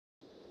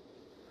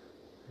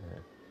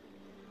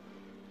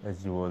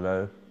As you all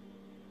know,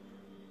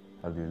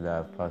 alhamdulillah,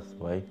 I've passed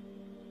away.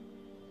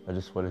 I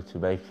just wanted to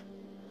make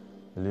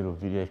a little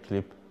video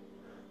clip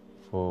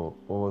for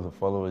all the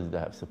followers that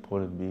have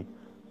supported me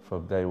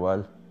from day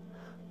one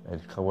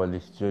and come on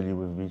this journey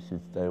with me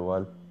since day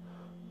one.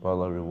 May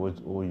Allah rewards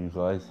all you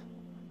guys,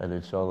 and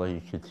inshallah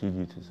you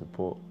continue to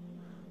support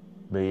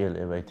me and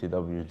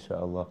MATW,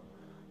 inshallah.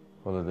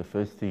 One of the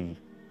first thing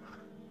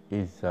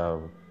is a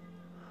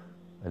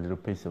little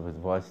piece of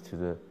advice to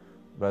the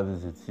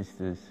brothers and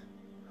sisters.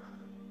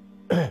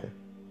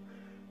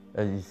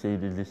 As you see,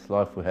 in this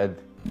life we had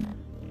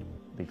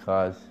the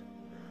cars,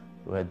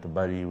 we had the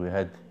money, we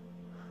had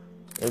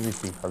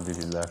everything,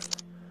 alhamdulillah.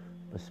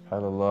 But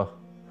subhanallah,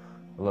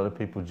 a lot of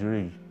people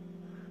during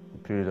the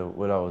period of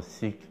when I was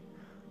sick,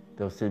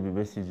 they'll send me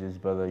messages,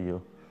 brother,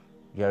 you're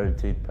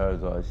guaranteed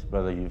paradise,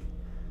 brother, you've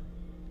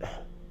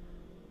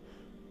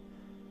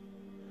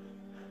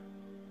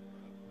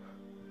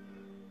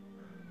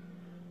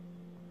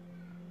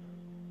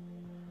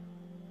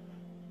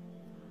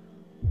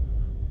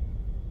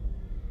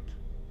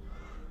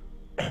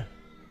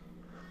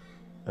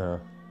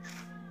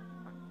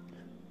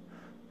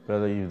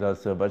brother, you've done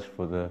so much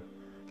for the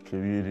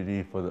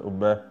community, for the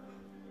ummah,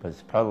 but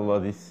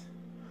subhanallah, this,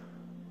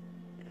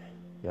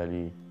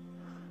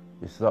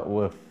 it's not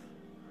worth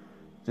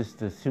just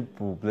the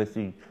simple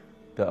blessing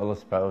that Allah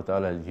subhanahu wa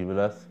ta'ala has given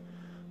us,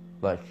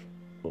 like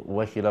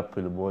waking up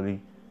in the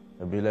morning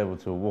and being able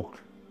to walk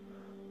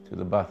to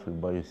the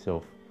bathroom by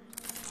yourself.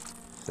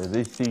 So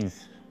these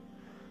things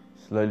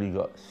slowly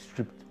got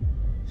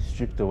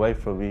stripped away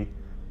from me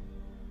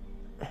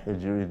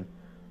during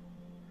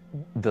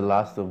the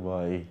last of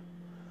my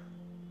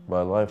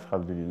life,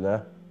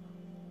 alhamdulillah.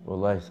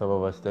 Wallahi, some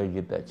of us don't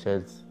get that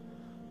chance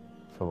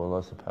from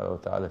Allah subhanahu wa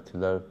ta'ala to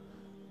know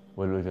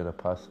when we're going to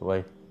pass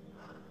away.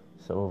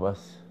 Some of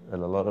us,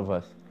 and a lot of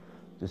us,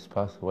 just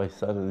pass away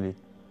suddenly.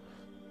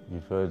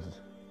 You've heard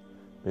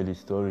many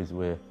stories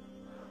where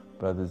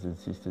brothers and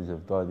sisters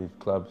have died in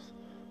clubs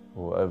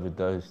or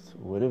overdosed,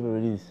 or whatever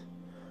it is,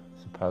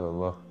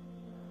 subhanallah.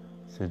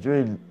 So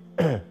during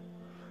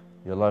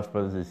your life,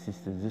 brothers and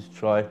sisters, just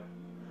try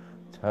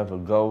to have a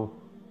goal,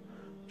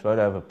 try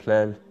to have a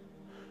plan,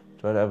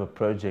 try to have a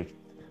project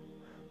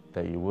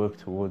that you work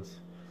towards.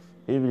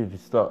 Even if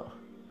it's not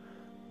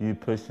you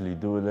personally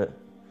doing it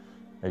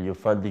and you're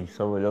funding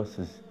someone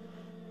else's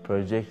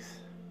projects,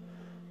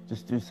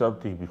 just do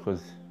something,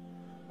 because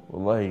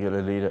wallahi, you're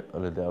going to need it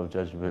on the day of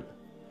judgment.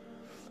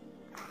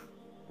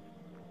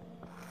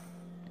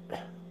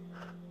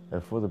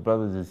 And for the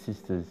brothers and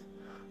sisters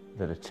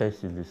that are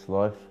chasing this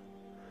life,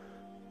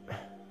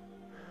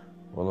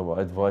 one of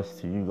my advice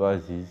to you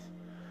guys is,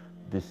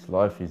 this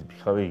life is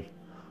becoming,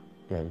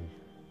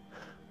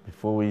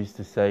 before we used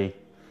to say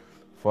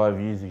 5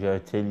 years ago,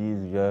 10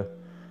 years ago,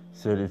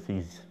 certain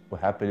things were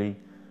happening.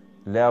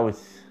 Now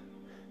it's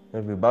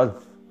every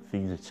month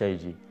things are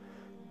changing.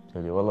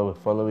 Allah, we're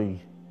following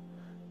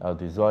our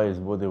desires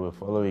more than we're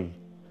following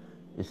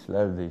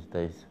Islam these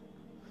days.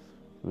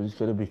 We're just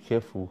going to be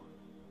careful,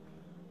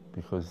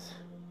 because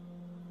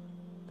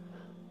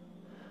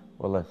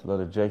wallah, it's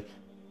not a joke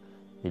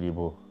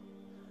anymore.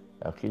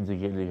 Our kids are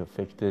getting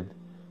affected.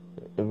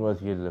 Everyone's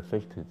getting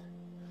affected.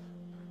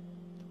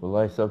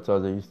 Wallahi,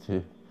 sometimes I used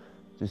to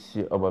just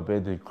sit on my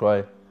bed and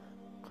cry,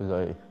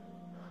 because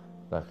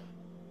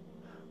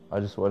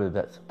I just wanted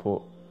that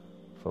support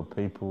from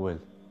people, and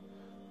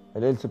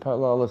then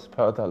subhanAllah, Allah subhanahu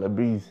wa ta'ala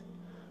brings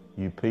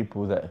you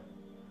people that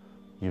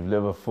you've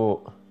never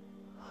thought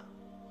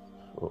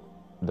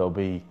they'll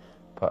be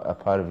a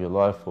part of your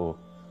life, or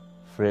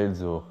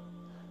friends, or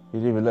you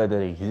didn't even know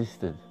they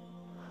existed.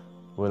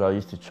 When I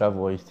used to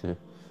travel, I used to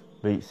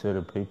meet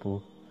certain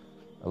people.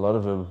 A lot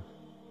of them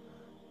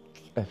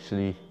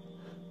actually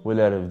went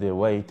out of their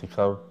way to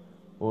come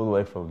all the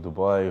way from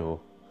Dubai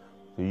or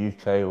the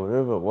UK or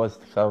wherever it was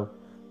to come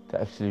to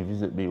actually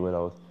visit me when I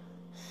was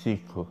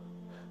sick or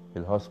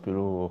in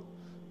hospital. Or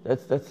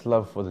that's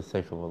love for the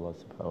sake of Allah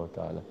subhanahu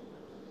wa ta'ala.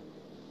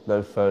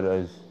 No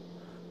photos,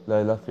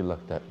 no nothing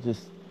like that.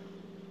 Just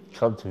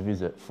come to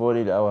visit.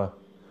 14-hour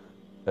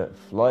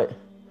flight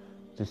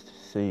just to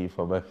see if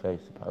I'm okay,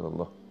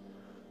 subhanallah.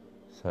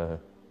 So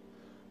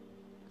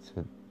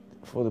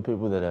for the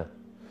people that are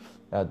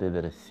out there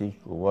that are sick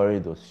or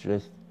worried or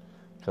stressed,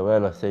 come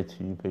out, I say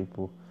to you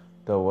people,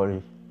 don't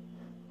worry.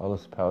 Allah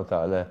subhanahu wa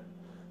ta'ala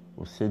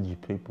will send you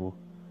people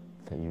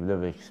that you've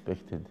never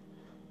expected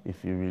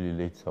if you really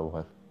need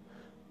someone.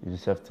 You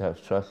just have to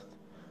have trust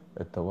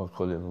and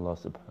tawakkul in Allah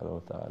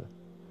subhanahu wa ta'ala.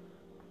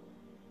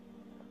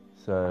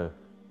 So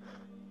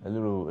a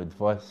little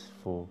advice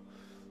for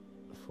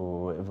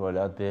everyone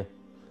out there.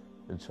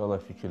 Inshallah,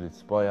 if you can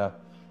inspire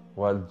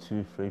 1,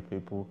 2, 3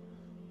 people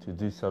to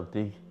do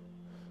something,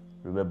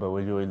 remember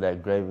when you're in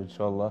that grave,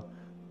 inshallah,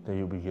 then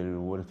you'll be getting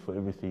rewarded for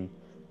everything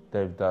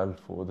they've done,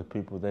 for all the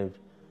people they've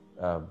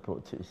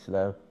brought to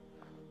Islam,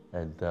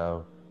 and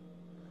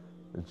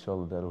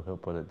inshallah that'll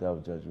help on the day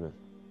of judgment.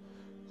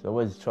 So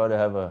always try to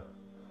have a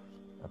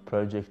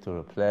project or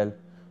a plan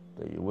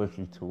that you're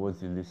working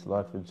towards in this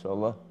life,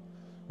 inshallah.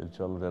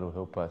 Inshallah that'll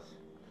help us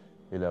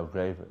إلى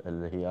grave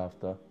اللي هي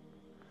after.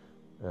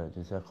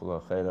 جزاك الله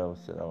خيرا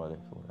والسلام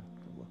عليكم.